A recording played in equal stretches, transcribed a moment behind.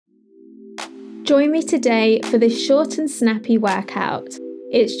Join me today for this short and snappy workout.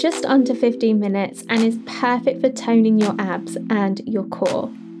 It's just under 15 minutes and is perfect for toning your abs and your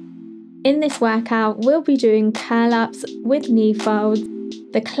core. In this workout, we'll be doing curl-ups with knee folds,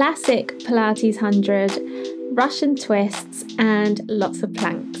 the classic Pilates 100, Russian twists, and lots of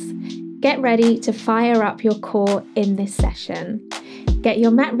planks. Get ready to fire up your core in this session. Get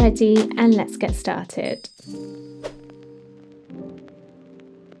your mat ready and let's get started.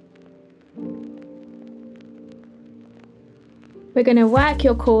 We're going to work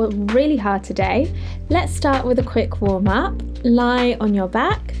your core really hard today. Let's start with a quick warm-up. Lie on your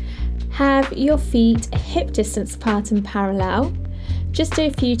back. Have your feet hip distance apart and parallel. Just do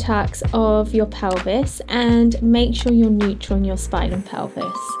a few tucks of your pelvis and make sure you're neutral in your spine and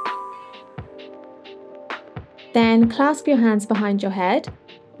pelvis. Then clasp your hands behind your head.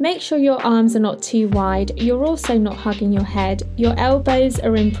 Make sure your arms are not too wide. You're also not hugging your head. Your elbows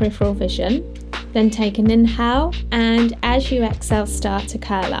are in peripheral vision. Then take an inhale, and as you exhale, start to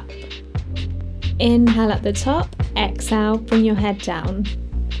curl up. Inhale at the top, exhale, bring your head down.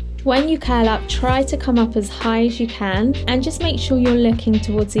 When you curl up, try to come up as high as you can and just make sure you're looking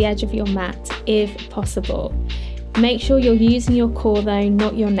towards the edge of your mat if possible. Make sure you're using your core though,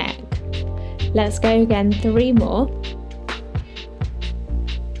 not your neck. Let's go again, 3 more.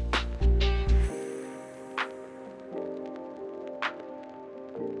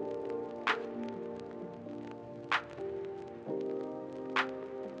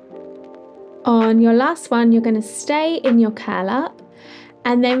 On your last one, you're going to stay in your curl up,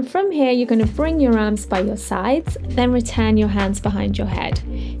 and then from here you're going to bring your arms by your sides, then return your hands behind your head.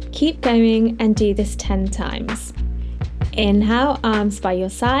 Keep going and do this 10 times. Inhale, arms by your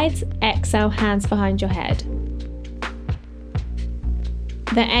sides, exhale, hands behind your head.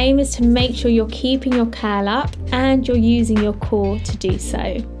 The aim is to make sure you're keeping your curl up and you're using your core to do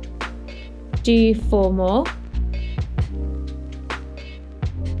so. Do 4 more.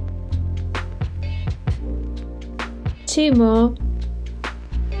 Two more,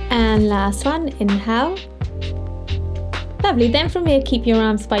 and last one, inhale. Lovely, then from here keep your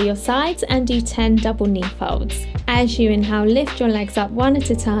arms by your sides and do 10 double knee folds. As you inhale, lift your legs up one at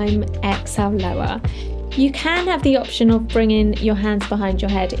a time, exhale, lower. You can have the option of bringing your hands behind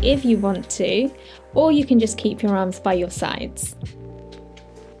your head if you want to, or you can just keep your arms by your sides.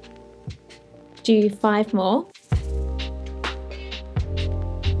 Do 5 more.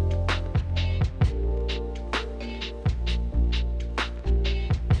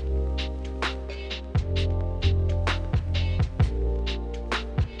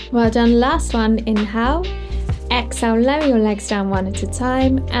 Well done, last one, inhale, exhale, lower your legs down one at a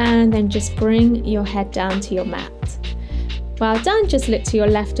time and then just bring your head down to your mat. Well done, just look to your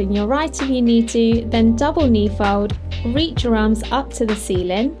left and your right if you need to, then double knee fold, reach your arms up to the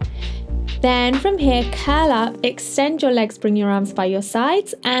ceiling. Then from here, curl up, extend your legs, bring your arms by your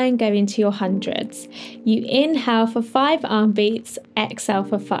sides and go into your hundreds. You inhale for 5 arm beats, exhale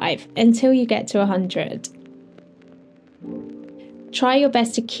for 5 until you get to 100. Try your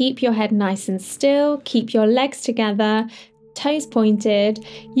best to keep your head nice and still, keep your legs together, toes pointed.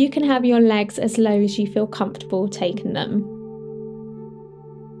 You can have your legs as low as you feel comfortable taking them.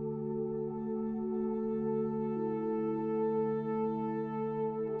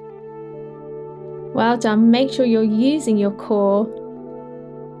 Well done, make sure you're using your core.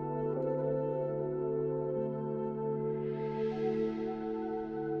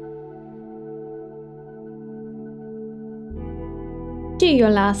 Do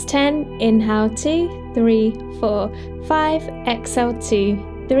your last 10, inhale 2, 3, 4, 5, exhale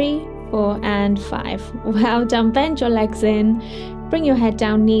 2, 3, 4 and 5. Well done, bend your legs in, bring your head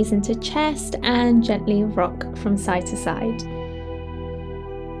down, knees into chest and gently rock from side to side.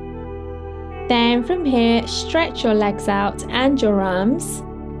 Then from here, stretch your legs out and your arms.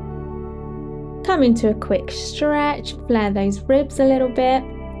 Come into a quick stretch, flare those ribs a little bit.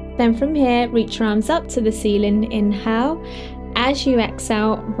 Then from here, reach your arms up to the ceiling, inhale. As you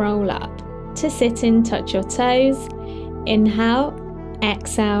exhale, roll up. To sit in, touch your toes. Inhale,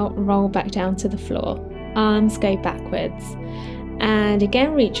 exhale, roll back down to the floor. Arms go backwards. And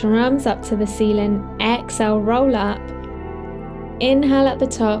again, reach your arms up to the ceiling. Exhale, roll up. Inhale at the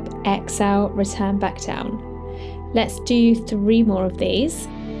top, exhale, return back down. Let's do 3 more of these.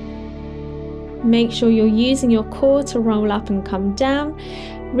 Make sure you're using your core to roll up and come down.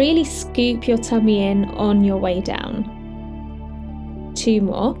 Really scoop your tummy in on your way down. 2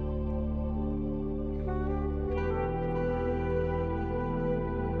 more.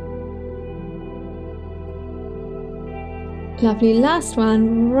 Lovely, last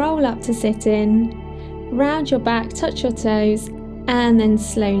one, roll up to sit in, round your back, touch your toes, And then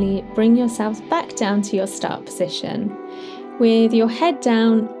slowly bring yourselves back down to your start position. With your head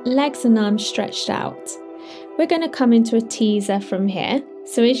down, legs and arms stretched out. We're going to come into a teaser from here.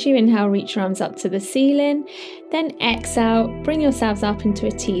 So as you inhale, reach your arms up to the ceiling, then exhale, bring yourselves up into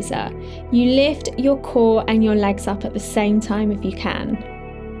a teaser. You lift your core and your legs up at the same time if you can.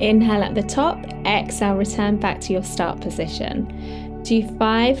 Inhale at the top, exhale, return back to your start position. Do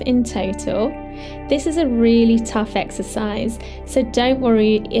 5 in total. This is a really tough exercise, so don't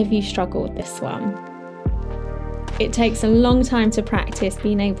worry if you struggle with this one. It takes a long time to practice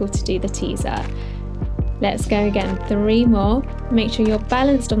being able to do the teaser. Let's go again, 3 more. Make sure you're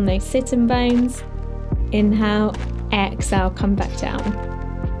balanced on those sitting bones. Inhale, exhale, come back down.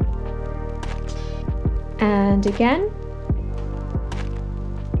 And again.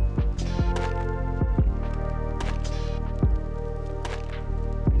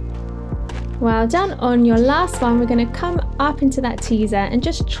 Well done. On your last one, we're going to come up into that teaser and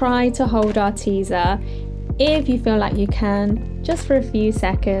just try to hold our teaser if you feel like you can, just for a few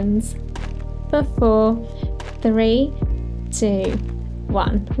seconds. For 4, 3, 2,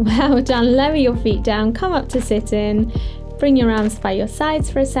 1. Well done. Lower your feet down, come up to sitting, bring your arms by your sides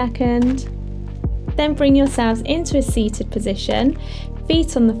for a second. Then bring yourselves into a seated position,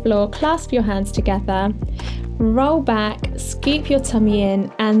 feet on the floor, clasp your hands together, roll back, scoop your tummy in,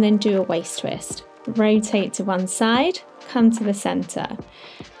 and then do a waist twist. Rotate to one side, come to the center.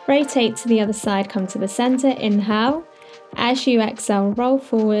 Rotate to the other side, come to the center, inhale. As you exhale, roll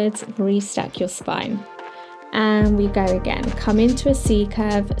forwards, restack your spine. And we go again. Come into a C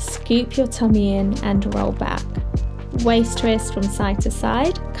curve, scoop your tummy in and roll back. Waist twist from side to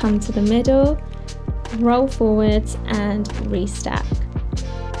side, come to the middle, roll forwards and restack.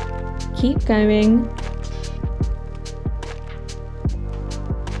 Keep going.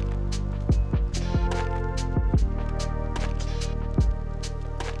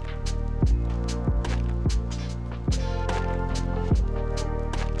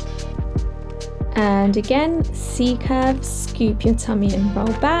 And again, C curve, scoop your tummy and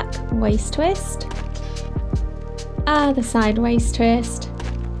roll back, waist twist. Other side waist twist.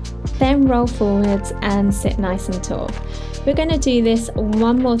 Then roll forwards and sit nice and tall. We're going to do this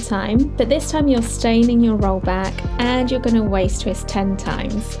one more time, but this time you're staying in your roll back and you're going to waist twist 10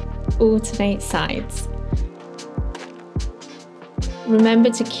 times. Alternate sides. Remember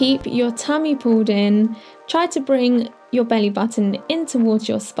to keep your tummy pulled in. Try to bring your belly button in towards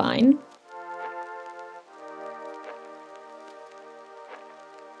your spine.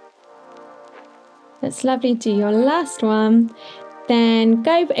 That's lovely. Do your last one. Then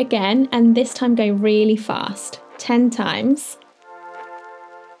go again, and this time go really fast. 10 times.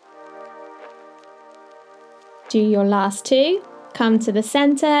 Do your last 2. Come to the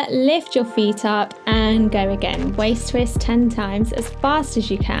center, lift your feet up and go again. Waist twist 10 times as fast as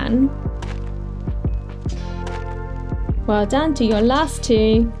you can. Well done. Do your last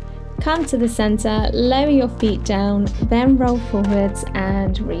 2. Come to the center, lower your feet down, then roll forwards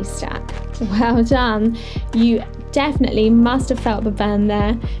and restack. Well done. You definitely must have felt the burn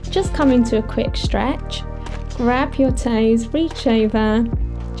there. Just come into a quick stretch. Grab your toes, reach over.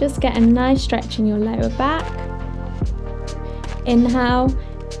 Just get a nice stretch in your lower back. Inhale,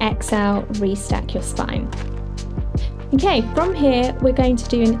 exhale, restack your spine. Okay, from here we're going to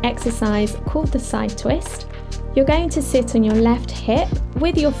do an exercise called the side twist. You're going to sit on your left hip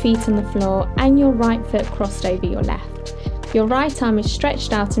with your feet on the floor and your right foot crossed over your left. Your right arm is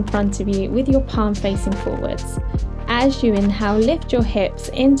stretched out in front of you with your palm facing forwards. As you inhale, lift your hips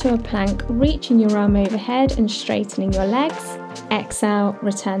into a plank, reaching your arm overhead and straightening your legs. Exhale,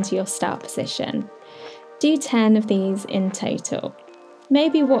 return to your start position. Do 10 of these in total.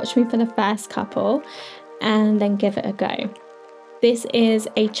 Maybe watch me for the first couple and then give it a go. This is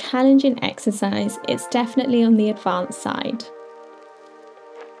a challenging exercise. It's definitely on the advanced side.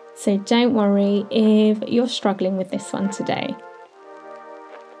 So don't worry if you're struggling with this one today.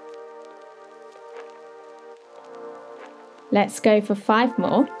 Let's go for 5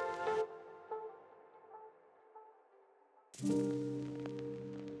 more.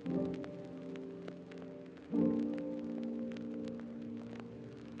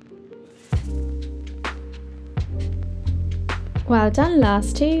 Well done.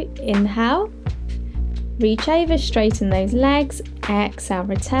 Last 2. Inhale. Reach over, straighten those legs, exhale,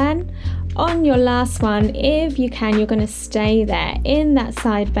 return. On your last one, if you can, you're going to stay there in that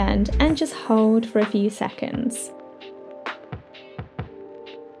side bend and just hold for a few seconds.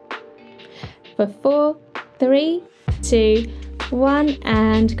 For 4, 3, 2, 1,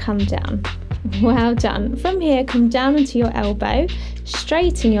 and come down. Well done. From here, come down onto your elbow,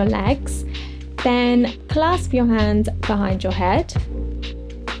 straighten your legs, then clasp your hands, behind your head.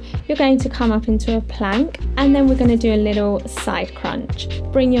 You're going to come up into a plank, and then we're going to do a little side crunch.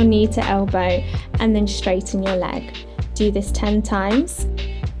 Bring your knee to elbow and then straighten your leg. Do this 10 times.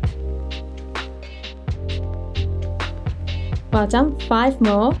 Well done. 5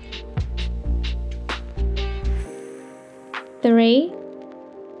 more. 3,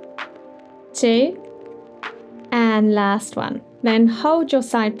 2, and last one. Then hold your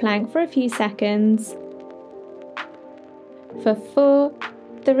side plank for a few seconds. For 4,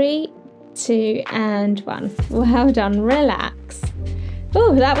 3, 2, and 1. Well done. Relax.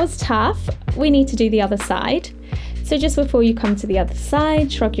 Oh, that was tough. We need to do the other side. So just before you come to the other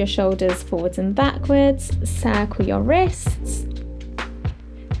side, shrug your shoulders forwards and backwards, circle your wrists.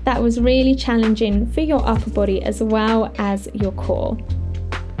 That was really challenging for your upper body as well as your core.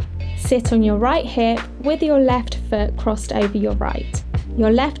 Sit on your right hip with your left foot crossed over your right.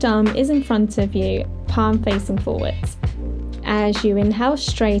 Your left arm is in front of you, palm facing forwards. As you inhale,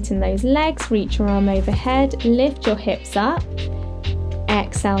 straighten those legs, reach your arm overhead, lift your hips up,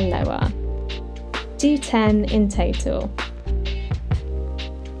 exhale, lower. Do 10 in total.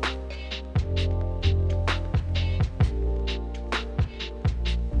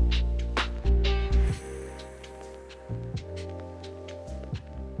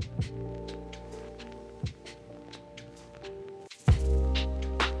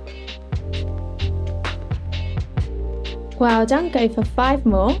 Well done, go for 5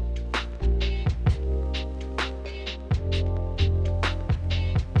 more.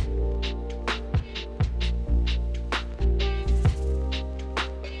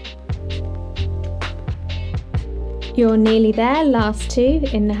 You're nearly there, last 2,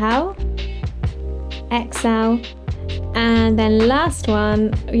 inhale, exhale, and then last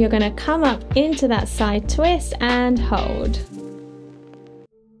one, you're going to come up into that side twist and hold.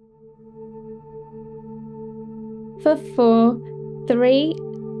 For 4, 3,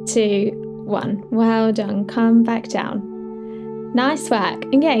 2, 1. Well done. Come back down. Nice work.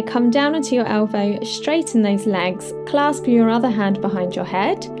 Okay, come down onto your elbow, straighten those legs, clasp your other hand behind your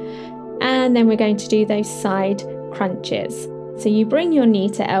head, and then we're going to do those side crunches. So you bring your knee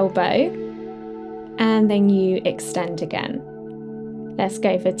to elbow, and then you extend again. Let's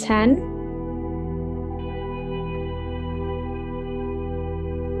go for 10.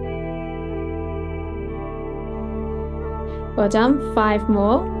 Well done. 5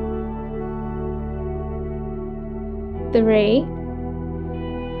 more. 3,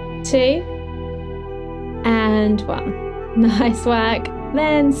 2, and 1. Nice work.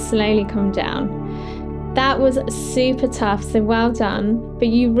 Then slowly come down. That was super tough, so well done. But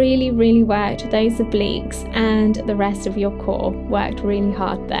you really worked those obliques, and the rest of your core worked really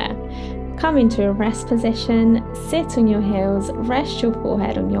hard there. Come into a rest position, sit on your heels, rest your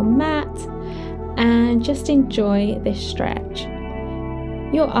forehead on your mat, and just enjoy this stretch.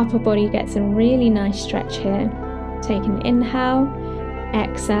 Your upper body gets a really nice stretch here. Take an inhale,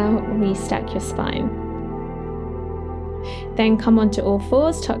 exhale, restack your spine. Then come onto all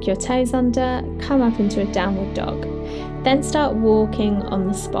fours, tuck your toes under, come up into a downward dog. Then start walking on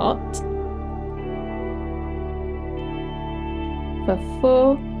the spot. For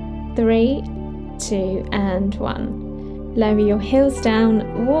 4, 3, 2, and 1. Lower your heels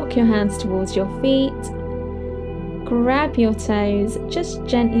down, walk your hands towards your feet, grab your toes, just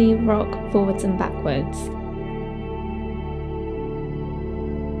gently rock forwards and backwards.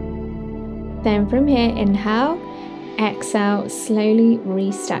 Then from here, inhale, exhale, slowly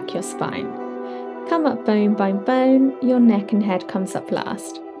restack your spine. Come up bone by bone, your neck and head comes up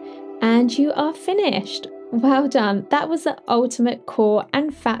last. And you are finished. Well done. That was the ultimate core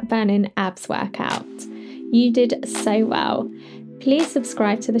and fat burning abs workout. You did so well. Please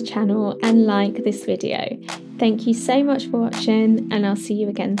subscribe to the channel and like this video. Thank you so much for watching, and I'll see you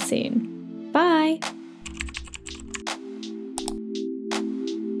again soon. Bye!